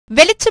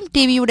வெளிச்சம்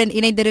டிவியுடன்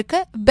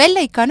இணைந்திருக்க பெல்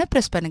ஐகானை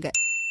பிரஸ் பண்ணுங்க.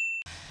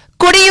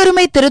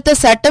 குடியுரிமை திருத்த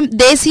சட்டம்,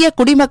 தேசிய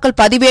குடிமக்கள்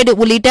பதிவேடு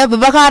உள்ளிட்ட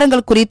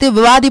விவகாரங்கள் குறித்து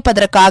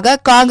விவாதிப்பதற்காக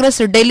காங்கிரஸ்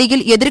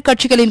டெல்லியில்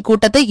எதிர்க்கட்சிகளின்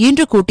கூட்டத்தை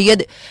இன்று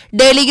கூட்டியது.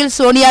 டெல்லியில்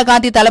சோனியா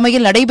காந்தி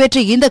தலைமையில்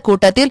நடைபெற்ற இந்த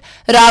கூட்டத்தில்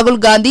ராகுல்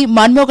காந்தி,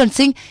 மன்மோகன்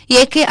சிங்,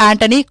 ஏ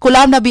ஆண்டனி,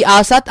 குலாம் நபி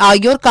ஆசாத்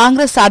ஆகியோர்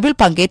காங்கிரஸ் சார்பில்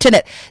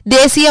பங்கேற்றனர்.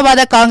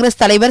 தேசியவாத காங்கிரஸ்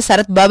தலைவர்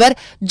சரத் பவர்,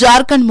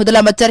 ஜார்க்கண்ட்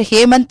முதலமைச்சர்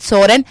ஹேமந்த்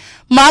சோரன்,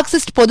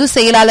 மார்க்சிஸ்ட் பொதுச்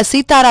செயலாளர்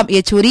சீதாராம்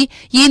யெச்சூரி,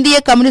 இந்திய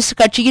கம்யூனிஸ்ட்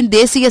கட்சியின்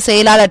தேசிய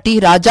செயலாளர் டி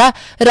ராஜா,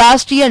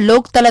 ராஷ்டிரிய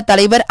லோக்தள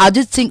தலைவர்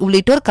அஜித் சிங்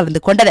உள்ளிட்டோர் கலந்து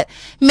கொண்டனர்.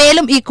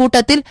 மேலும்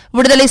இக்கூட்டத்தில்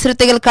விடுதலை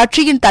சிறுத்தைகள்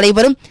கட்சியின்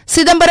தலைவரும்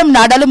சிதம்பரம்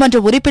நாடாளுமன்ற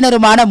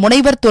உறுப்பினருமான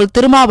முனைவர்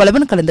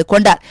திருமாவளவன் கலந்து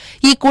கொண்டார்.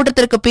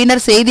 இக்கூட்டத்திற்கு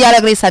பின்னர்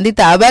செய்தியாளர்களை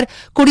சந்தித்த அவர்,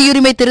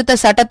 குடியுரிமை திருத்த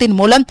சட்டத்தின்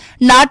மூலம்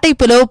நாட்டை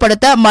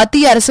பிளவுபடுத்த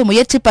மத்திய அரசு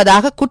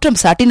முயற்சிப்பதாக குற்றம்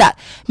சாட்டினார்.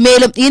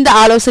 மேலும் இந்த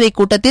ஆலோசனைக்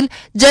கூட்டத்தில்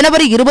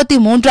ஜனவரி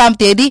 23ஆம்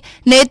தேதி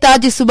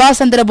நேதாஜி சுபாஷ்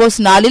சந்திரபோஸ்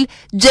நாளில்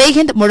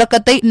ஜெய்ஹிந்த்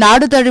முழக்கத்தை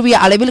நாடு தழுவிய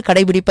அளவில்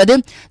கடைபிடிப்பது,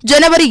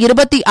 ஜனவரி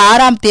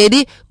 26ஆம்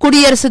தேதி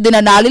குடியரசு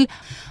தின நாளில்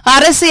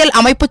அரசியல்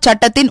அமைப்பு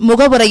சட்டத்தின்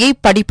முகவுரையை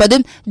படிப்பது,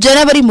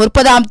 ஜனவரி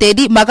 30ஆம்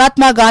தேதி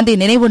மகாத்மா காந்தி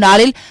நினைவு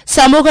நாளில்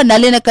சமூக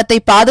நல்லிணக்கத்தை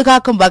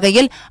பாதுகாக்கும்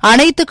வகையில்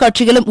அனைத்து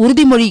கட்சிகளும்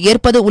உறுதிமொழி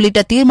ஏற்பது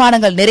உள்ளிட்ட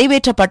தீர்மானங்கள்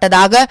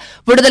நிறைவேற்றப்பட்டதாக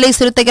விடுதலை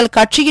சிறுத்தைகள்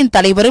கட்சியின்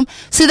தலைவரும்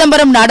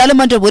சிதம்பரம்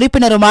நாடாளுமன்ற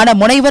உறுப்பினருமான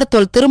முனைவர்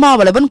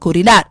திருமாவளவன்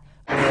கூறினார்.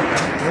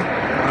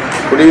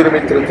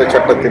 குடியுரிமை திருத்த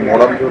சட்டத்தின்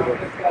மூலம்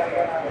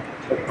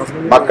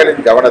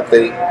மக்களின்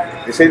கவனத்தை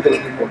திசை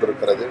திருப்பிக்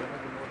கொண்டிருக்கிறது.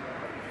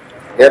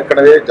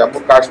 ஏற்கனவே ஜம்மு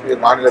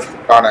காஷ்மீர்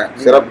மாநிலத்திற்கான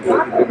சிறப்பு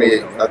உரிமையை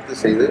ரத்து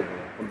செய்து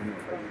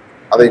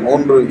அதை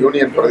 3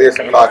 யூனியன்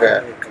பிரதேசங்களாக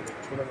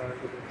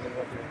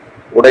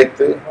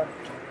உடைத்து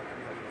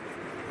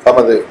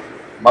தமது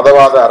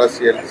மதவாத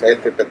அரசியல்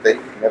செயல் திட்டத்தை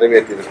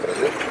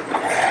நிறைவேற்றியிருக்கிறது.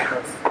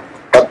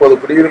 தற்போது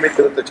குடியுரிமை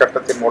திருத்த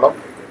சட்டத்தின் மூலம்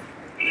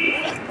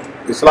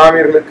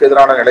இஸ்லாமியர்களுக்கு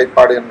எதிரான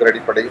நிலைப்பாடு என்கிற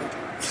அடிப்படையில்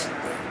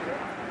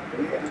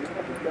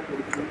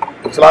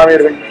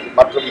இஸ்லாமியர்கள்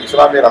மற்றும்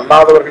இஸ்லாமியர்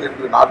அல்லாதவர்கள்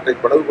என்று நாட்டை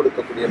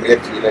பிளவுபடுத்தக்கூடிய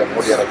முயற்சியில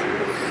மோடி அரசு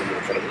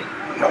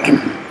ஈடுபட்டிருக்கிறது.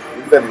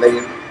 இந்த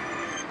நிலையில்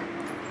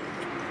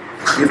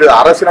இது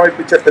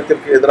அரசியலமைப்பு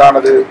சட்டத்திற்கு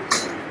எதிரானது.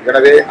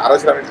 எனவே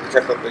அரசியலமைப்பு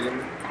சட்டத்தையும்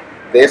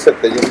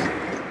தேசத்தையும்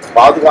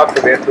பாதுகாக்க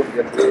வேண்டும்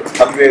என்று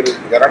பல்வேறு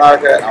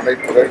ஜனநாயக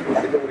அமைப்புகள்,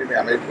 மனித உரிமை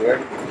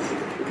அமைப்புகள்,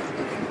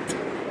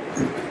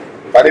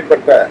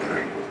 தனிப்பட்ட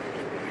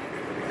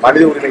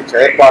மனித உரிமை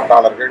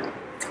செயற்பாட்டாளர்கள்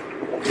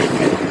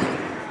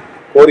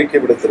கோரிக்கை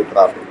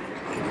விடுத்திருக்கிறார்கள்.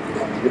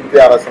 இந்திய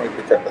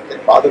அரசியலமைப்பு சட்டத்தை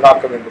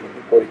பாதுகாக்க வேண்டும்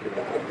என்று கோரிக்கை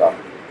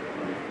விடுத்திருக்கிறார்கள்.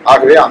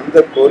 ஆகவே அந்த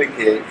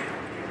கோரிக்கையை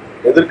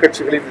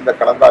எதிர்க்கட்சிகளின் இந்த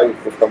கலந்தாய்வு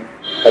கூட்டம்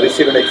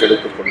பரிசீலனைக்கு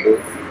எடுத்துக்கொண்டு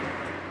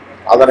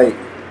அதனை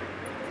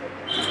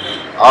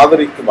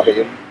ஆதரிக்கும்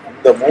வகையில்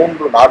இந்த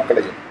 3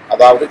 நாட்களையும்,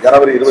 அதாவது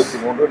ஜனவரி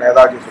 23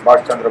 நேதாஜி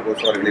சுபாஷ்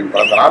சந்திரபோஸ் அவர்களின்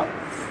பிறந்த நாள்.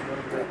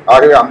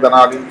 ஆகவே அந்த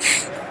நாளில்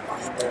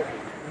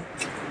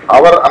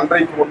அவர்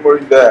அன்றைக்கு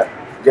முன்மொழிந்த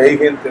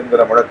ஜெய்ஹிந்த்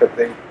என்கிற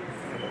முழக்கத்தை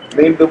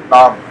மீண்டும்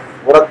நாம்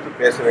உரத்து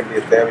பேச வேண்டிய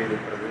தேவை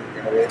இருக்கிறது.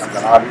 எனவே அந்த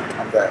நாளில்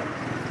அந்த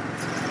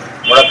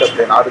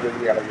முழக்கத்தை நாடு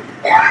தழுவிய அளவில்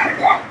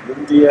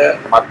இந்திய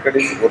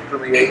மக்களின்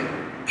ஒற்றுமையை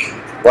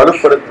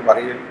வலுப்படுத்தும்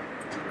வகையில்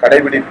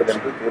கடைபிடிப்பது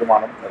என்று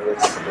தீர்மானம்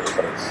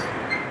நிறைவேற்றப்பட்டிருக்கிறது.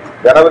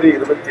 ஜனவரி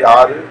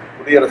 26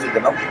 குடியரசு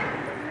தினம்.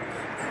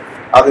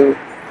 அது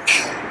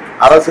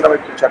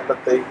அரசியலமைப்பு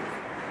சட்டத்தை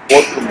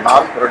போற்றும்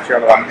நாள்,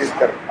 புரட்சியாளர்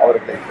அம்பேத்கர்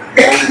அவர்களை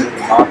நினைவு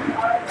நாள்.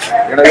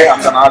 எனவே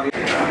அந்த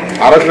நாளில்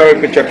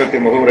அரசியலமைப்பு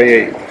சட்டத்தின்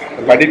முகவுரையை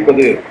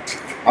படிப்பது,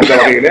 அந்த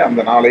வகையிலே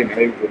அந்த நாளை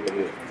நினைவு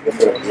கூறுவது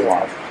என்கிற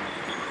தீர்மானம்.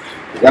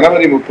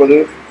 ஜனவரி 30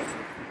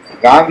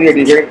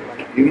 காந்தியடிகள்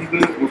இந்து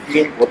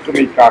முஸ்லிம்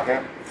ஒற்றுமைக்காக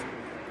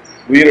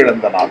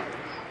உயிரிழந்த நாள்,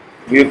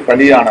 உயிர்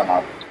பலியான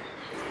நாள்.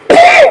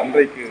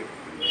 அன்றைக்கு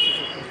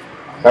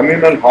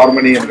கம்யூனல்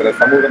ஹார்மனி என்கிற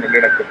சமூக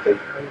நல்லிணக்கத்தை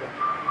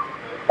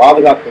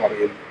பாதுகாக்கும்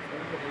வகையில்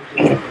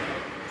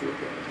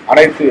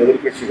அனைத்து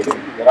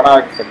எதிர்க்கட்சிகளும்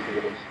ஜனநாயக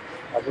சக்திகளும்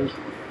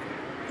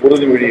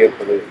உறுதிமொழி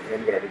ஏற்பது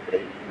என்கிற அடிப்படை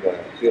இந்த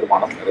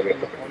தீர்மானம்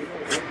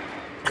நிறைவேற்றப்பட்டிருக்கிறது.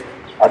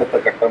 அடுத்த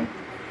கட்டம்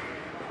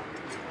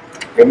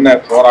என்ன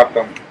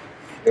போராட்டம்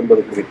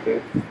என்பது குறித்து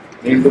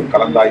மீண்டும்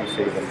கலந்தாய்வு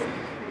செய்ய வேண்டும்.